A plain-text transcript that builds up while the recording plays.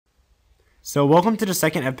So, welcome to the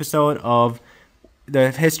second episode of the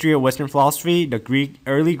history of Western philosophy, the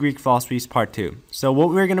early Greek philosophies, part two. So, what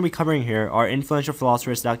we're going to be covering here are influential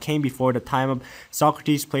philosophers that came before the time of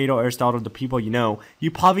Socrates, Plato, Aristotle, the people you know. You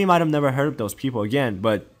probably might have never heard of those people again,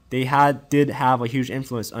 but they did have a huge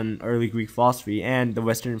influence on early Greek philosophy and the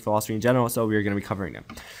Western philosophy in general. So, we're going to be covering them.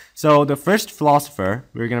 So, the first philosopher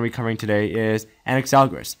we're going to be covering today is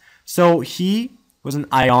Anaxagoras. So, he was an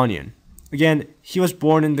Ionian. Again, he was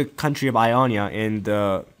born in the country of Ionia in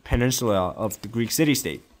the peninsula of the Greek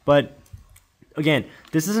city-state. But again,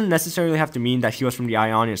 this doesn't necessarily have to mean that he was from the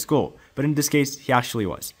Ionian school. But in this case, he actually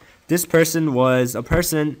was. This person was a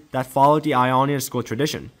person that followed the Ionian school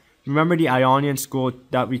tradition. Remember the Ionian school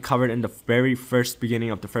that we covered in the very first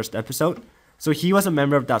beginning of the first episode? So he was a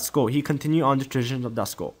member of that school. He continued on the traditions of that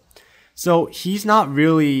school. So he's not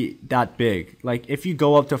really that big. Like if you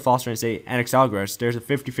go up to a philosopher and say Anaxagoras, there's a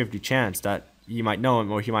 50-50 chance that you might know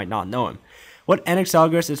him or he might not know him. What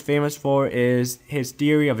Anaxagoras is famous for is his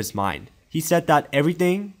theory of his mind. He said that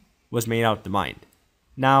everything was made out of the mind.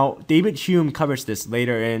 Now, David Hume covers this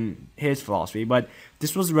later in his philosophy, but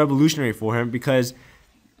this was revolutionary for him because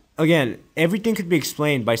again, everything could be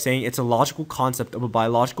explained by saying it's a logical concept of a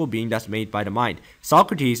biological being that's made by the mind.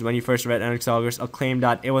 Socrates, when he first read Anaxagoras, claimed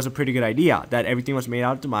that it was a pretty good idea, that everything was made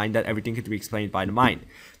out of the mind, that everything could be explained by the mind.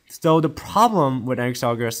 So the problem with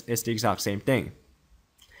Anaxagoras is the exact same thing.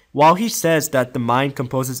 While he says that the mind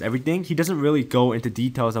composes everything, he doesn't really go into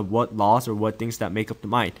details of what laws or what things that make up the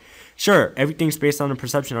mind. Sure, everything's based on the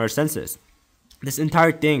perception or senses. This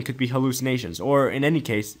entire thing could be hallucinations, or in any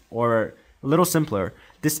case, or a little simpler,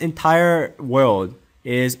 this entire world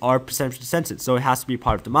is our perception senses, so it has to be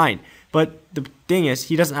part of the mind. But the thing is,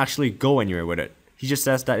 he doesn't actually go anywhere with it. He just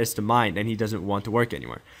says that it's the mind and he doesn't want to work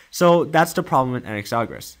anywhere. So that's the problem with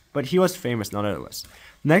Anaxagoras. But he was famous nonetheless.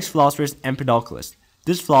 The next philosopher is Empedocles.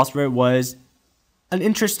 This philosopher was an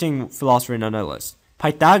interesting philosopher nonetheless.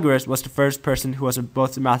 Pythagoras was the first person who was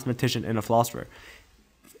both a mathematician and a philosopher.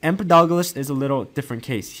 Empedocles is a little different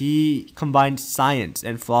case. He combined science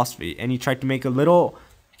and philosophy, and he tried to make a little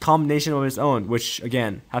combination of his own, which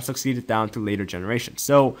again have succeeded down to later generations.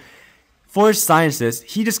 So for his sciences,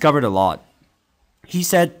 he discovered a lot. He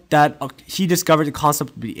said that he discovered the concept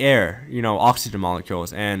of the air, oxygen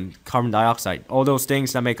molecules and carbon dioxide, all those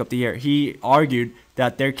things that make up the air. He argued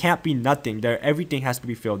that there can't be nothing there, everything has to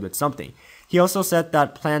be filled with something. He also said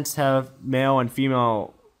that plants have male and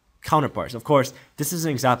female counterparts. Of course, this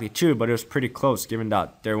isn't exactly true, but it was pretty close given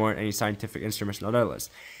that there weren't any scientific instruments nonetheless.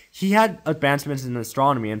 He had advancements in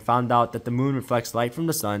astronomy and found out that the moon reflects light from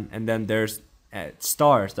the sun, and then there's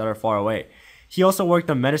stars that are far away. He also worked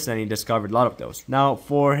on medicine and he discovered a lot of those. Now,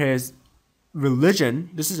 for his religion,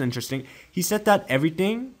 this is interesting. He said that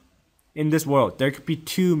everything in this world, there could be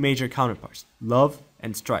two major counterparts, love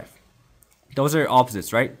and strife. Those are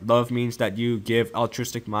opposites, right? Love means that you give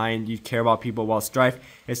altruistic mind, you care about people, while strife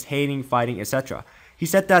is hating, fighting, etc. He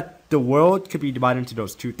said that the world could be divided into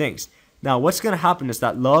those two things. Now, what's going to happen is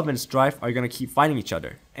that love and strife are going to keep fighting each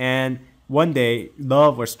other. And one day,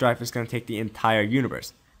 love or strife is going to take the entire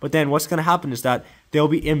universe. But then what's going to happen is that there will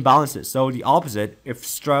be imbalances. So the opposite, if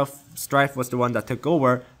strife was the one that took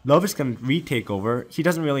over, love is going to retake over. He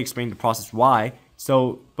doesn't really explain the process why.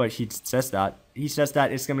 But he says that. He says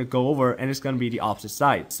that it's going to go over and it's going to be the opposite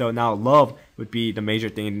side. So now love would be the major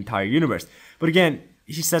thing in the entire universe. But again,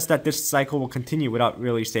 he says that this cycle will continue without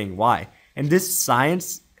really saying why. And this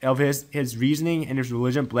science of his reasoning and his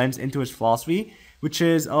religion blends into his philosophy, which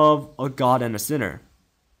is of a god and a sinner.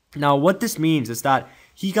 Now, what this means is that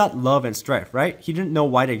he got love and strife, right? He didn't know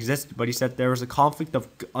why it existed, but he said there was a conflict of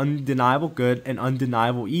undeniable good and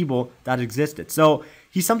undeniable evil that existed. So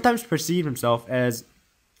he sometimes perceived himself as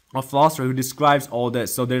a philosopher who describes all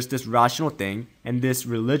this. So there's this rational thing, and this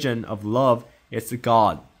religion of love is the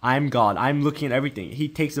God. I'm God. I'm looking at everything. He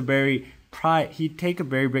takes a very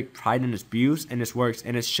big pride in his views and his works,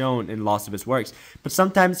 and it's shown in lots of his works. But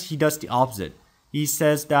sometimes he does the opposite. He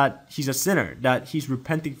says that he's a sinner, that he's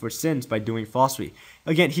repenting for sins by doing philosophy.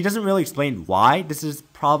 Again, he doesn't really explain why. This is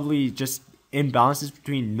probably just imbalances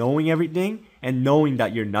between knowing everything and knowing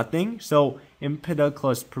that you're nothing. So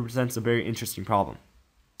Empedocles presents a very interesting problem.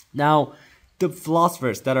 Now, the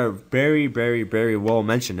philosophers that are very, very, very well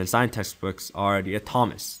mentioned in science textbooks are the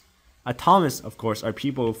atomists. Atomists, of course, are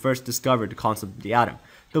people who first discovered the concept of the atom.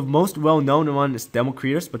 The most well-known one is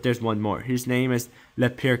Democritus, but there's one more. His name is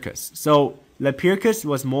Lepiercus. So Lepiercus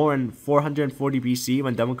was more in 440 BC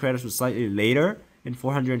when Democritus was slightly later in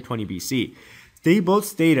 420 BC. They both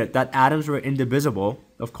stated that atoms were indivisible.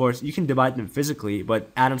 Of course, you can divide them physically,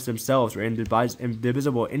 but atoms themselves were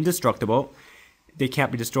indivisible, indestructible. they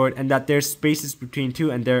can't be destroyed, and that there's spaces between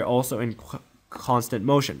two, and they're also in constant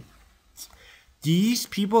motion. These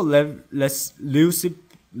people, Leucippus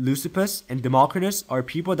and Democritus, are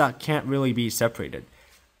people that can't really be separated.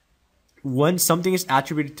 When something is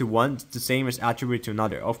attributed to one, it's the same as attributed to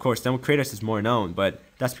another. Of course, Democritus is more known, but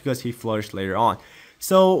that's because he flourished later on.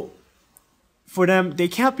 So, for them, they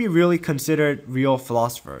can't be really considered real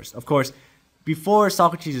philosophers. Of course, before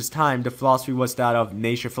Socrates' time, the philosophy was that of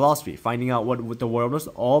nature philosophy, finding out what the world was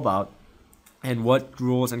all about and what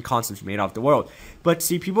rules and concepts made of the world. But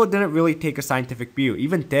see, people didn't really take a scientific view.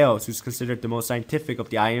 Even Thales, who's considered the most scientific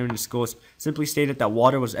of the Ionian schools, simply stated that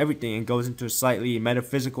water was everything and goes into a slightly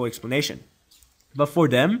metaphysical explanation. But for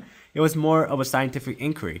them, it was more of a scientific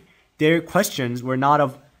inquiry. Their questions were not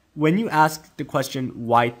of, when you ask the question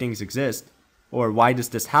why things exist, or why does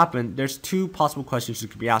this happen, there's two possible questions you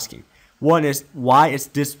could be asking. One is, why is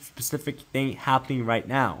this specific thing happening right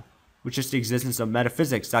now? Which is the existence of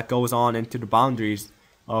metaphysics that goes on into the boundaries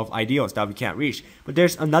of ideals that we can't reach. But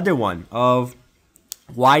there's another one of,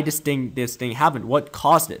 why this thing happened? What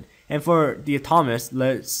caused it? And for the atomists,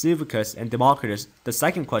 Leucippus and Democritus, the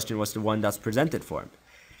second question was the one that's presented for him.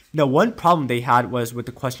 Now, one problem they had was with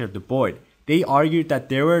the question of the void. They argued that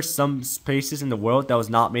there were some spaces in the world that was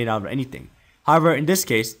not made out of anything. However, in this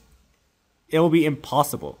case, it will be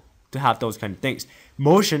impossible to have those kind of things.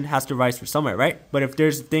 Motion has to rise from somewhere, right? But if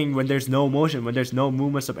there's a thing when there's no motion, when there's no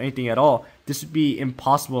movements of anything at all, this would be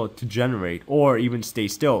impossible to generate or even stay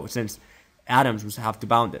still, since atoms would have to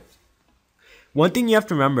bound it. One thing you have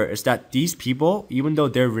to remember is that these people, even though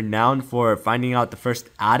they're renowned for finding out the first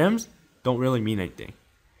atoms, don't really mean anything.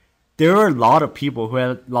 There are a lot of people who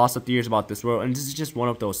had lots of theories about this world, and this is just one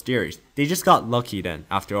of those theories. They just got lucky then,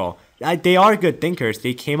 after all. They are good thinkers.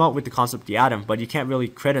 They came up with the concept of the atom, but you can't really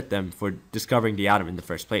credit them for discovering the atom in the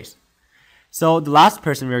first place. So the last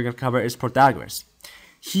person we're going to cover is Protagoras.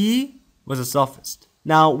 He was a sophist.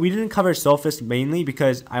 Now, we didn't cover sophists mainly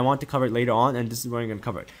because I want to cover it later on, and this is where I'm going to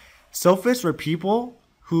cover it. Sophists were people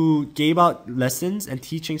who gave out lessons and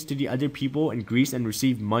teachings to the other people in Greece and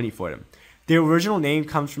received money for them. Their original name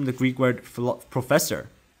comes from the Greek word professor,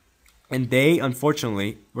 and they,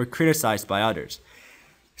 unfortunately, were criticized by others.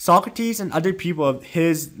 Socrates and other people of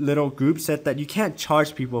his little group said that you can't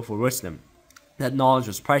charge people for wisdom, that knowledge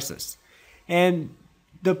was priceless. And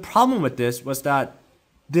the problem with this was that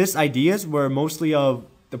these ideas were mostly of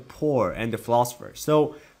the poor and the philosophers.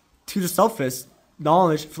 So to the sophists,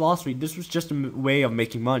 knowledge, philosophy, this was just a way of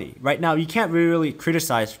making money. Right now, you can't really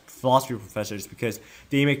criticize philosophy professors because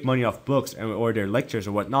they make money off books or their lectures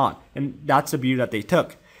or whatnot. And that's the view that they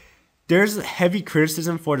took. There's heavy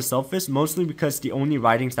criticism for the sophists, mostly because the only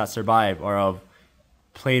writings that survive are of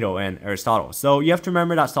Plato and Aristotle. So you have to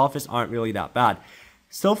remember that sophists aren't really that bad.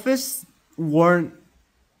 Sophists were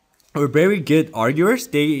very good arguers.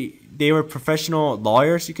 They were professional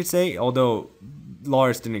lawyers, you could say, although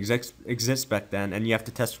lawyers didn't exist back then, and you have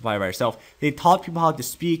to testify by yourself. They taught people how to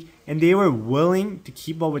speak, and they were willing to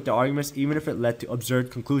keep up with the arguments even if it led to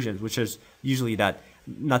absurd conclusions, which is usually that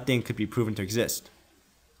nothing could be proven to exist.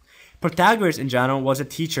 Protagoras in general was a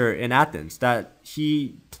teacher in Athens that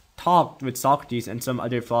he talked with Socrates and some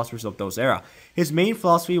other philosophers of those era. His main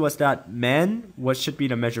philosophy was that man should be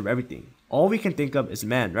the measure of everything. All we can think of is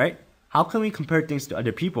man, right? How can we compare things to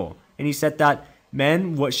other people? And he said that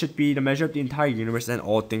man should be the measure of the entire universe and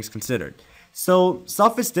all things considered. So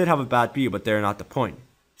sophists did have a bad view, but they're not the point.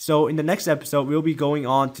 So in the next episode, we'll be going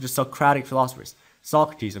on to the Socratic philosophers.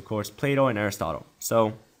 Socrates, of course, Plato, and Aristotle.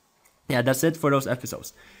 So yeah, that's it for those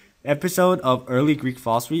episodes. Episode of early Greek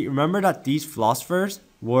philosophy. Remember that these philosophers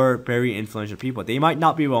were very influential people. They might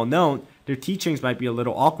not be well known. Their teachings might be a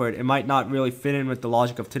little awkward. It might not really fit in with the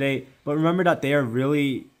logic of today. But remember that they are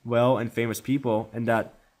really well and famous people, and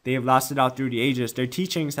that they have lasted out through the ages. Their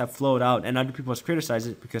teachings have flowed out, and other people have criticized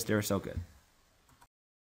it because they were so good.